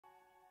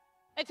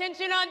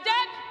Attention on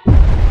deck!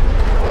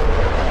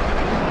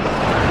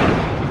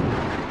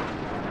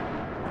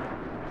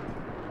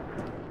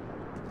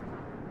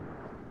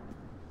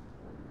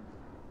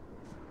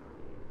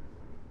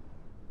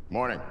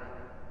 Morning.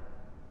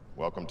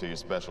 Welcome to your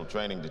special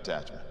training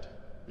detachment.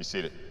 Be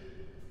seated.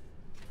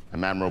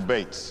 I'm Admiral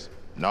Bates,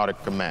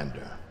 Nautic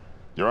Commander.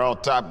 You're all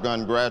Top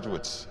Gun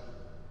graduates.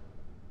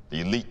 The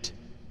elite.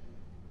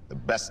 The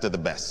best of the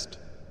best.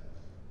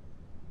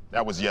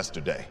 That was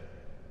yesterday.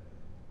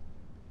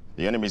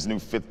 The enemy's new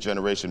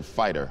 5th-generation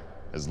fighter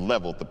has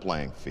leveled the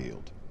playing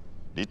field.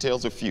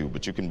 Details are few,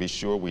 but you can be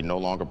sure we no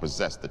longer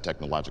possess the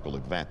technological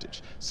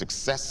advantage.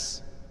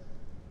 Success,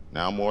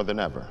 now more than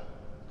ever,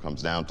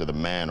 comes down to the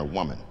man or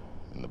woman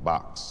in the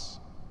box.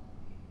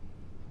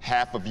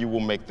 Half of you will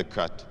make the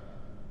cut.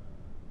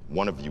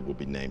 One of you will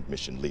be named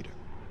mission leader.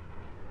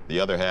 The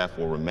other half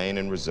will remain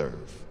in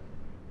reserve.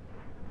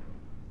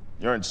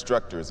 Your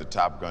instructor is a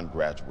Top Gun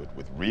graduate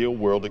with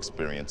real-world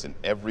experience in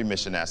every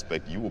mission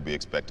aspect you will be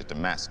expected to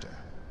master.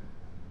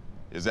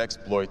 His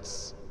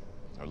exploits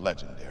are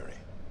legendary,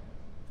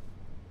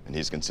 and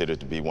he's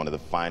considered to be one of the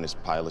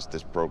finest pilots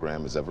this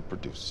program has ever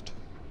produced.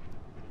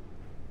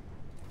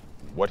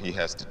 What he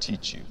has to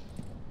teach you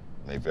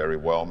may very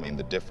well mean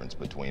the difference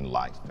between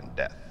life and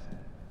death.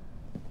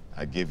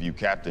 I give you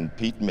Captain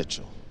Pete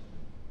Mitchell.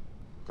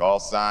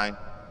 Call sign,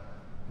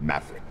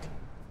 Maverick.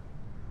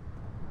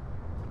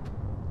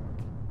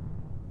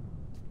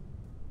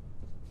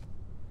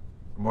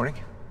 Good morning.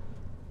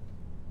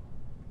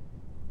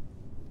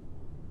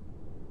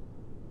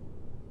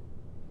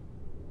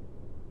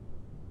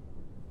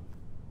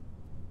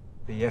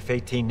 The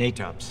F-18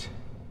 NATOPS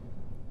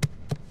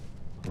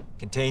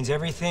contains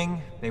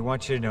everything they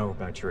want you to know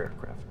about your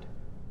aircraft.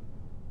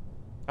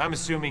 I'm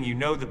assuming you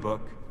know the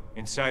book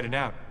inside and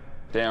out.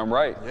 Damn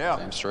right. Yeah.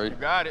 Damn straight. You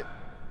got it.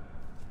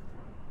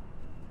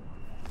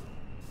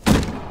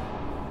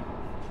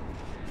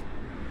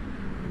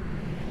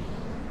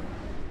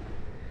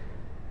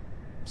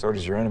 So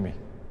does your enemy.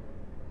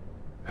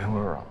 And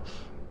we're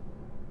off.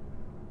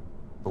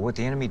 But what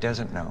the enemy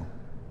doesn't know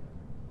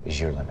is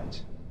your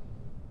limits.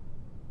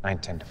 I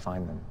intend to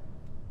find them,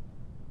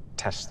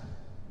 test them,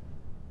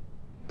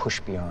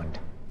 push beyond.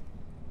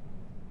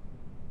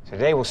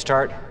 Today we'll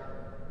start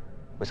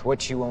with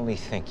what you only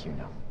think you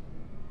know.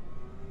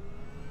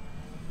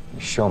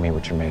 You show me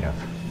what you're made of.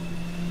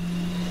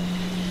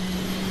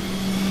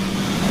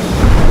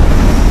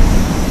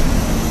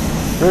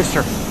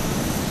 Rooster.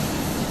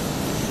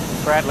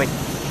 Bradley.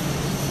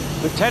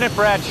 Lieutenant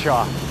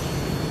Bradshaw.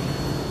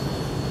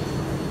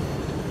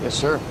 Yes,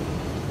 sir.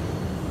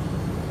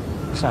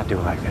 Let's not do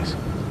it like this.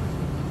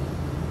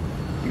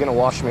 You gonna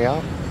wash me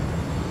out?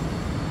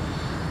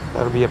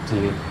 That'll be up to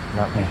you,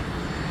 not me.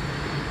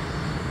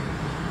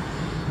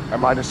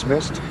 Am I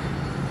dismissed?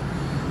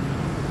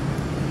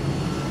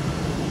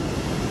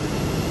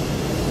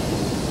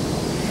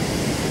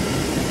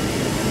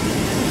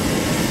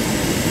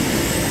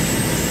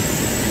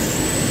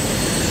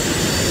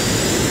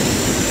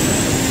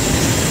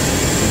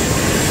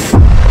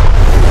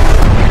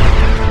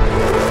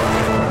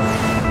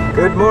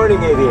 Good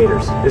morning,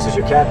 aviators. This is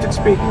your captain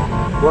speaking.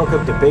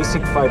 Welcome to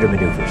Basic Fighter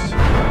Maneuvers.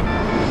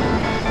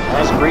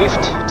 As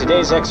briefed,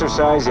 today's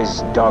exercise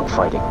is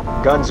dogfighting.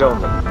 Guns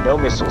only, no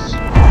missiles.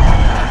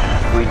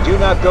 We do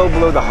not go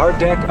below the hard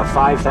deck of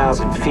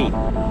 5,000 feet.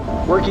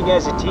 Working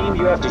as a team,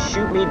 you have to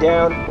shoot me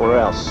down, or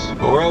else.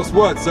 Or else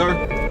what, sir?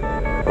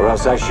 Or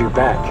else I shoot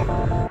back.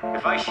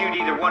 If I shoot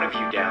either one of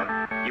you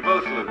down, you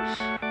both lose.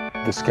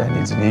 This guy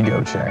needs an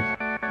ego check.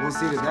 We'll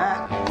see to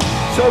that.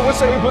 Sir, what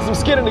say we put some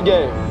skin in the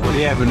game? What do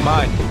you have in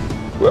mind?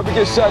 Whoever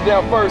gets shot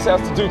down first has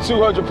to do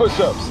 200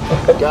 push-ups.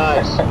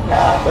 Guys,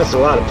 that's a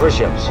lot of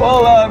push-ups.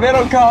 Well, they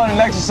don't call it an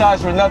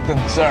exercise for nothing,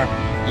 sir.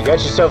 You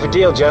got yourself a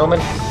deal, gentlemen.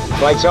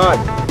 Lights on.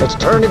 Let's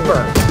turn and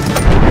burn.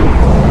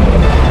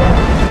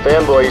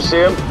 Fanboy, you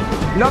see him?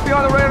 Nothing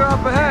on the radar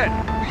up ahead.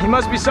 He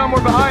must be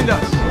somewhere behind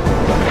us.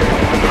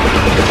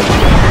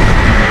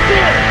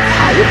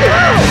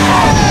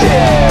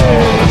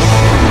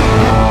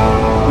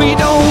 We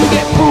don't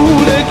get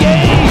fooled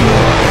again.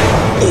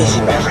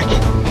 Easy, Maverick.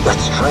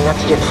 Let's try not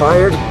to get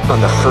fired on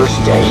the first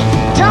day.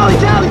 Tally,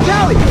 tally,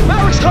 tally!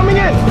 Maverick's coming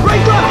in!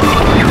 Right left!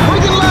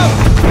 Wicked left!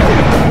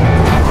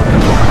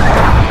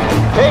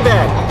 Hey,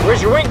 man,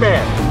 where's your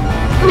wingman?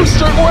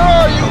 Rooster, where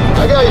are you?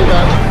 I got you,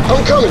 Mac.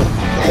 I'm coming.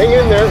 Hang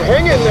in there,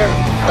 hang in there.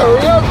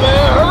 Hurry up,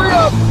 man, hurry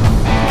up!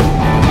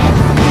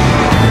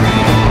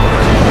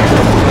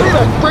 Look at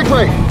that, break.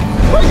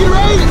 Break it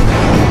right!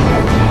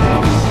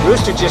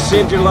 Rooster just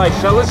saved your life,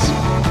 fellas,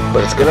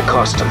 but it's gonna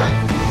cost him.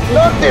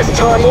 Not this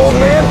time, old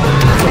man!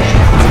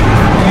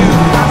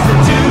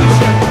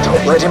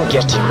 Don't let him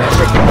get you,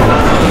 Maverick.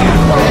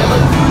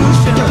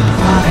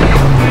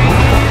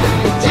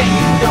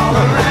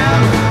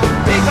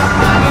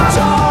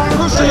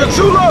 Rooster, you're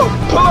too low!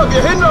 Pull up,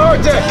 you're hitting the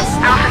hard deck!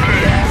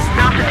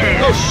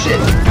 Altitude. Oh,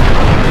 shit!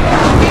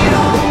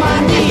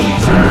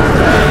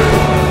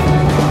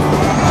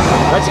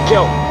 That's a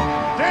kill.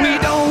 We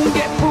don't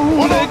get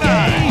fooled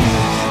again.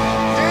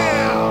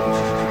 Down.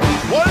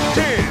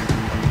 110.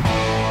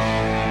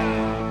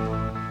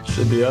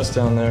 Should be us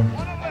down there.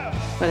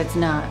 But it's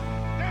not.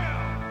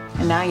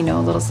 And now you know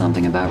a little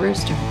something about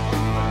Rooster.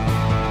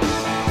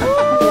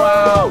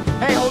 Wow!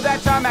 Hey, hold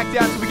that tarmac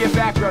down till we get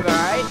back, brother, all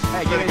right?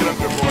 Hey, get up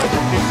there, boys.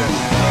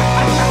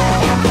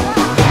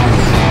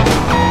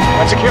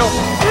 That's a kill.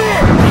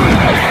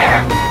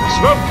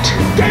 Smoked.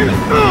 Damn it.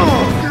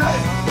 Oh.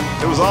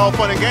 It was all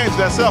fun and games,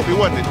 that selfie,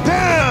 wasn't it?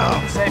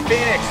 Damn! Say,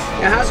 Phoenix.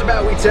 Now, how's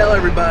about we tell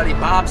everybody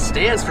Bob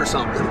stands for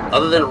something?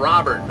 Other than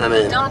Robert, I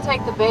mean. Don't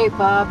take the bait,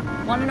 Bob.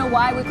 Want to know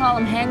why we call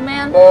him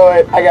Hangman? Oh,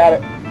 wait, I got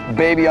it.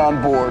 Baby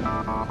on board.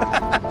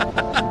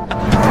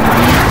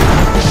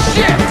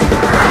 Shit!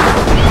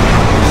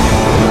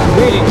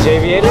 Greetings,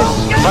 aviators.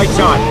 Fight's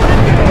on.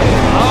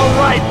 All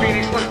right,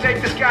 Phoenix, let's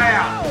take this guy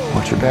out.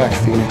 Watch your back,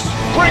 Phoenix.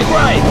 Break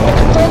right.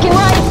 Breaking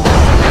right.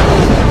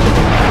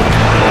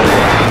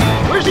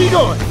 Where's he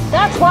going?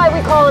 That's why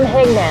we call him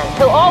Hangman.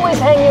 He'll always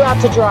hang you out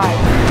to dry.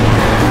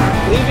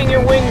 Leaving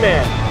your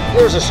wingman.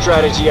 There's a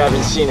strategy I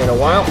haven't seen in a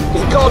while.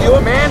 He called you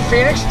a man,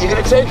 Phoenix. You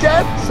gonna take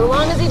that? So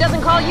long as he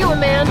doesn't call you a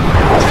man.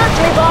 Talk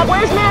to me, Bob.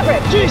 Where's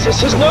Maverick?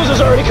 Jesus, his nose is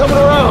already coming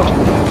around.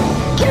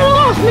 Get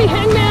off me,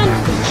 Hangman!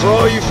 For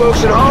all you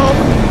folks at home,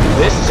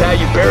 this is how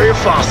you bury a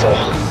fossil.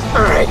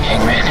 All right,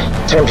 Hangman.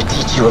 Time to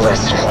teach you a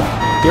lesson.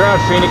 You're out,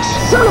 Phoenix.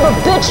 Son of a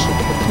bitch!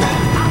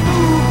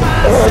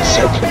 That's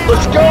it.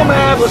 Let's go,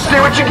 Mav. Let's see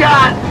what you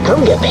got.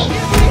 Come get me.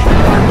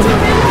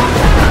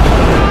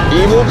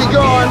 Evil be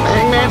gone.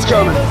 Hangman's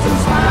coming.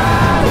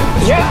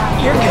 Yeah,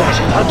 you're good.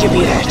 I'll give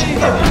you that.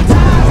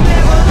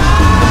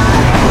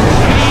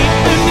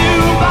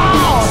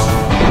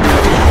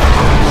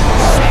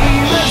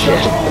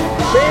 Shit.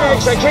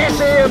 Phoenix, I can't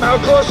see him. How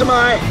close am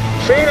I?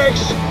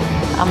 Phoenix!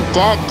 I'm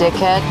dead,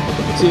 dickhead.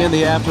 See you in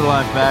the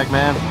afterlife,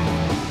 Bagman.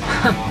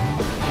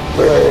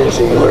 Where is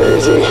he? Where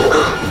is he?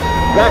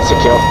 That's a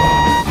kill.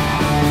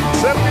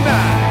 79.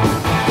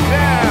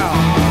 Down.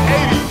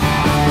 80.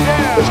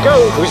 Down. Let's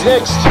go. Who's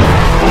next?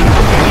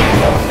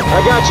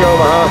 I got you,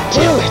 Omaha.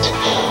 Damn it.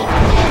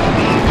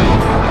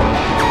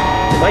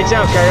 Lights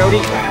out,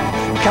 Coyote.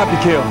 Copy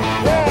kill.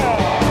 Down.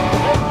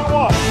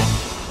 51.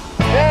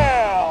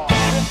 Down.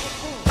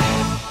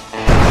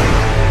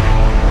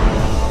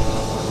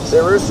 Say,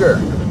 Rooster,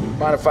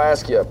 mind if I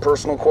ask you a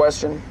personal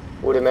question?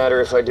 Would it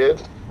matter if I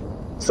did?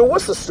 So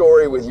what's the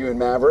story with you and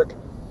Maverick?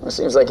 It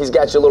seems like he's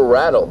got you a little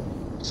rattled.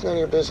 It's none of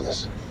your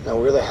business. Now,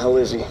 where the hell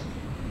is he?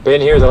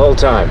 Been here the whole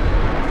time.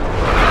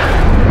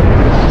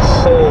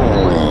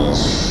 Holy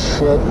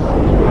shit.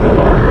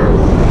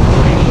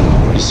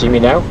 You see me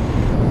now?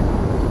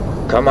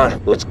 Come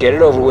on, let's get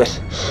it over with.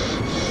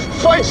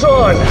 Fight's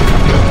on!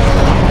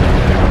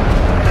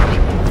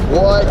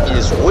 What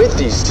is with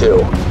these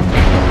two?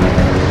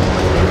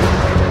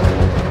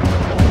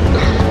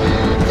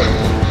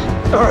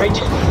 All right,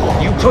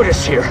 you put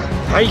us here.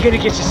 How are you gonna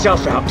get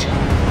yourself out?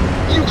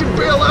 You can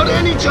bail out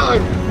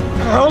anytime.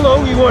 How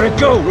low you wanna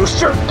go,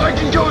 Rooster? I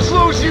can go as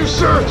low as you,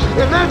 sir,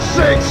 and that's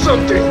saying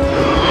something.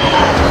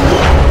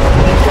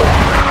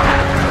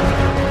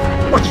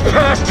 What's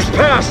past is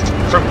past,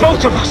 for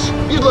both of us.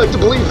 You'd like to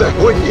believe that,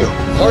 wouldn't you?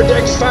 Hard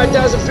deck's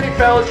 5,000 feet,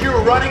 fellas.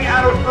 You're running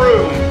out of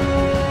room.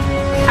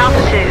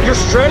 Altitude. Your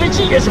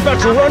strategy is about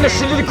to run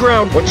us into the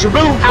ground. What's your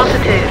move?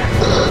 Altitude.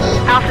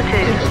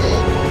 Altitude.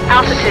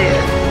 Altitude.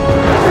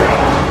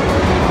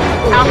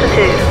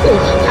 Altitude.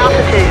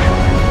 Altitude.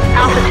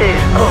 Altitude.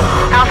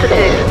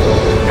 Altitude.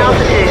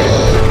 Altitude.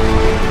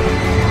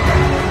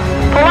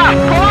 Pull up.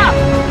 Pull up.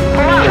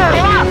 Pull up. Pull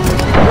up.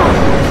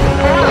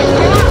 Pull up.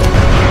 Pull up.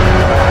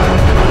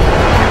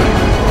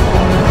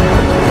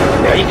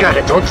 Now you got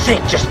it. Don't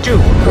think, just do.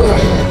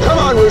 Come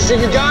on, Rooster.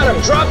 You got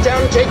him. Drop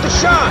down and take the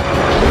shot.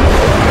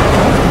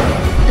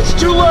 It's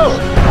too low.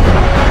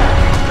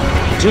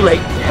 Too late.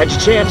 You had your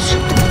chance.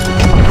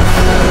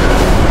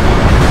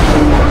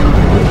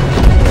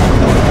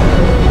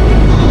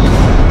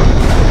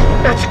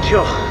 That's a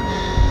kill.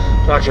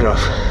 Knock it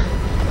off.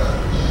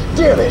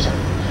 Damn it.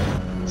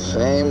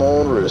 Same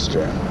old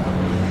Rooster.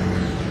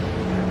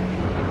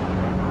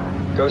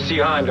 Go see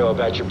Hondo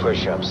about your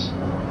push-ups.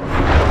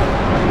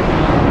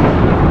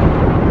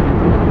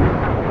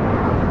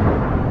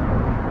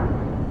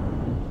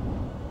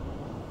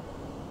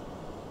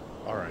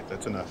 All right,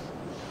 that's enough.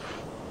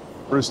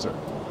 Rooster,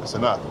 that's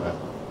enough, man.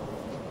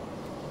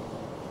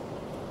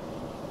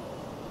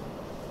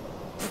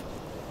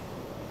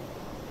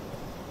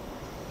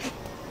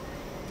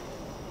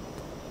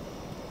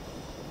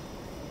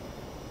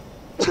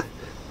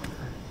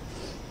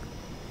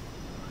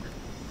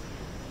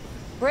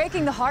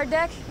 Breaking the hard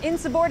deck?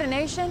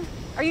 Insubordination?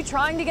 Are you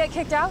trying to get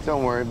kicked out?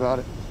 Don't worry about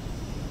it.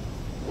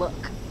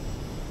 Look,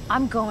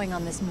 I'm going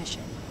on this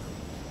mission.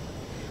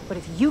 But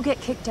if you get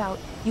kicked out,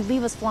 you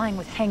leave us flying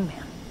with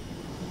Hangman.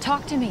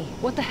 Talk to me.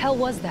 What the hell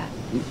was that?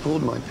 You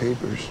pulled my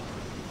papers.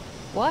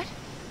 What?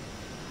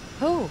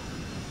 Who?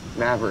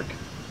 Maverick.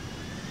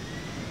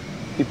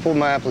 He pulled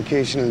my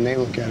application in the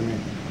Naval Academy.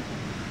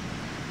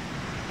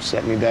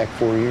 Set me back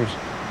 4 years.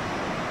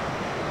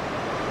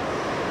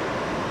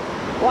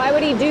 Why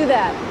would he do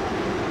that?